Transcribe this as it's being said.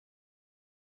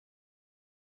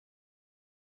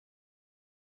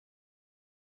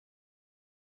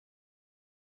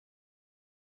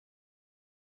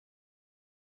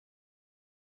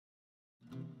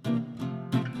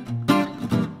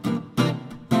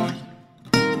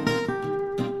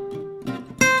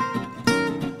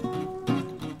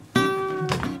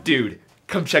Dude,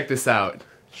 come check this out.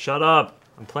 Shut up.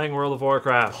 I'm playing World of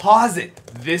Warcraft. Pause it.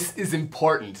 This is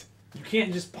important. You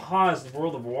can't just pause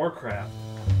World of Warcraft.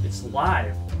 It's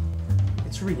live.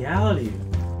 It's reality.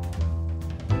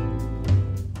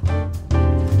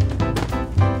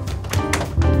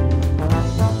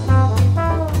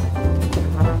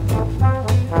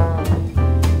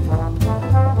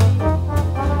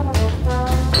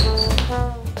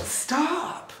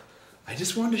 Stop. I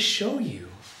just wanted to show you.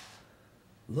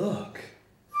 Look.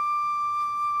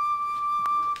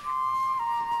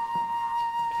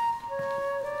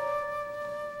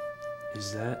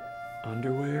 Is that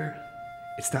underwear?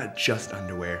 It's not just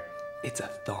underwear. It's a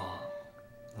thong.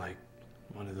 Like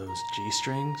one of those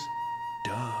G-strings?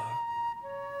 Duh.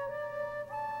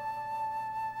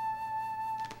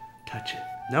 Touch it.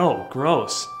 No,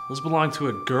 gross. Those belong to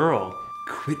a girl.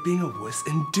 Quit being a wuss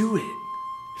and do it.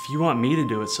 If you want me to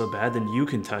do it so bad, then you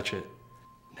can touch it.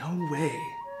 No way.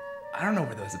 I don't know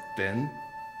where those have been.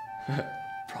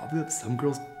 Probably up some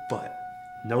girl's butt.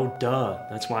 No duh.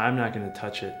 That's why I'm not gonna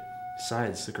touch it.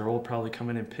 Besides, the girl will probably come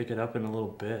in and pick it up in a little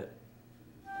bit.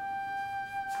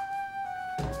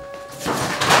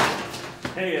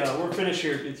 Hey, we're finished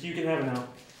here. You can have it now.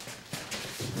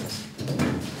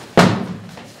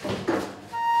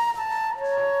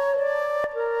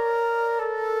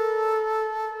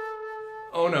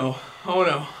 Oh no, oh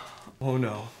no, oh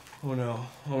no, oh no,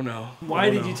 oh no. Why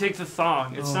did you take the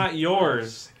thong? It's not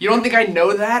yours. You don't think I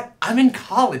know that? I'm in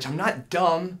college, I'm not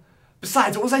dumb.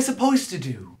 Besides, what was I supposed to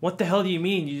do? What the hell do you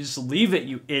mean? You just leave it,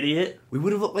 you idiot. We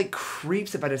would have looked like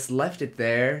creeps if I just left it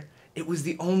there. It was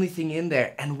the only thing in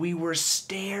there, and we were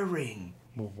staring.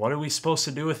 Well, what are we supposed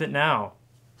to do with it now?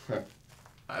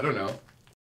 I don't know.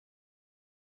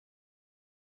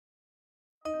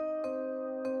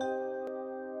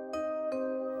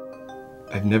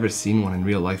 I've never seen one in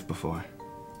real life before.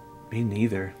 Me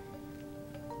neither.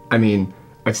 I mean,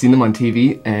 I've seen them on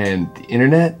TV and the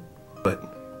internet, but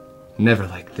never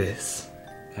like this.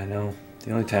 I know.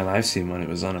 The only time I've seen one, it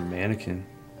was on a mannequin.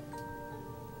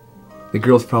 The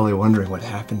girl's probably wondering what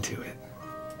happened to it.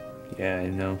 Yeah, I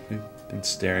know. We've been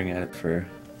staring at it for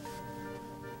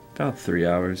about 3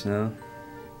 hours now.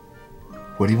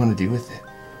 What do you want to do with it?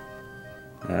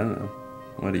 I don't know.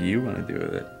 What do you want to do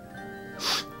with it?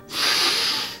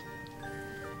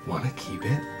 Want to keep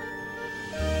it?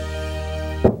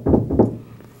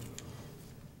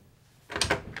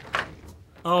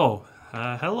 Oh,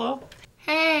 hello?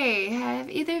 Hey, have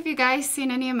either of you guys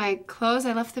seen any of my clothes?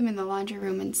 I left them in the laundry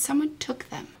room and someone took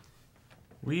them.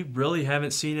 We really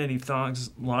haven't seen any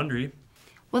thongs laundry.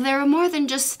 Well, there were more than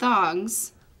just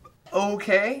thongs.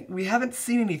 Okay, we haven't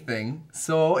seen anything,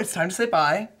 so it's time to say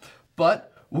bye.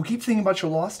 But we'll keep thinking about your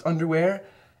lost underwear,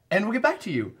 and we'll get back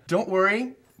to you. Don't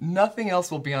worry, nothing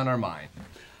else will be on our mind.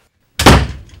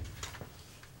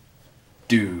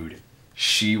 Dude,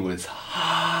 she was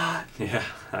hot. Yeah,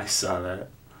 I saw that.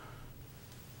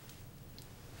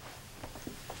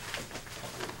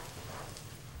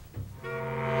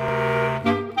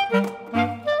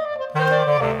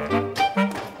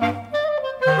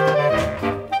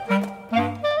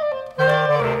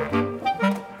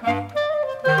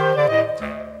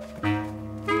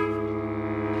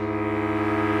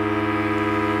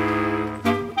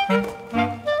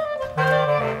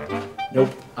 Nope,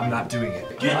 I'm not doing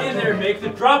it. Get in there and make the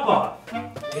drop off.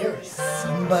 There is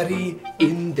somebody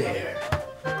in there.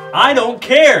 I don't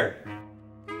care.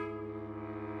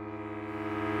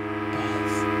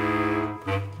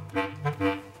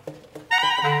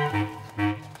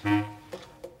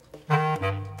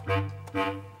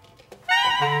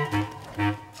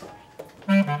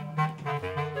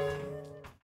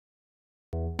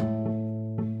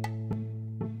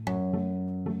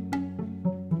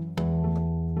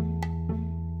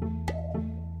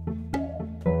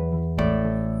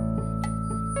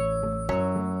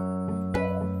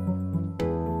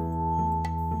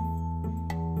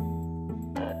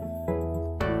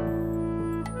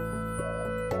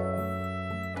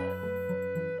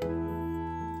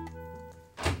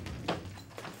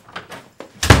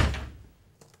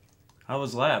 How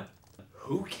was lab?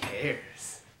 Who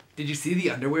cares? Did you see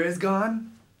the underwear is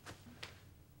gone?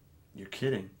 You're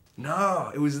kidding.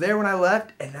 No, it was there when I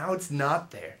left, and now it's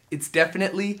not there. It's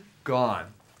definitely gone.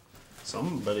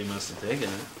 Somebody must have taken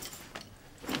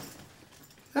it.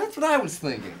 That's what I was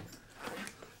thinking.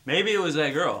 Maybe it was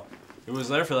that girl. It was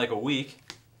there for like a week.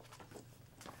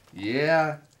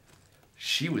 Yeah,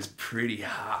 she was pretty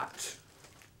hot.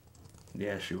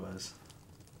 Yeah, she was.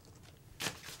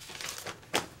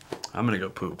 I'm gonna go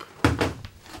poop.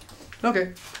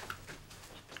 Okay.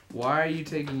 Why are you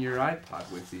taking your iPod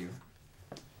with you?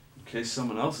 In case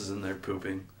someone else is in there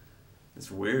pooping. It's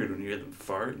weird when you hear them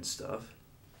fart and stuff.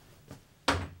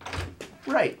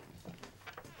 Right.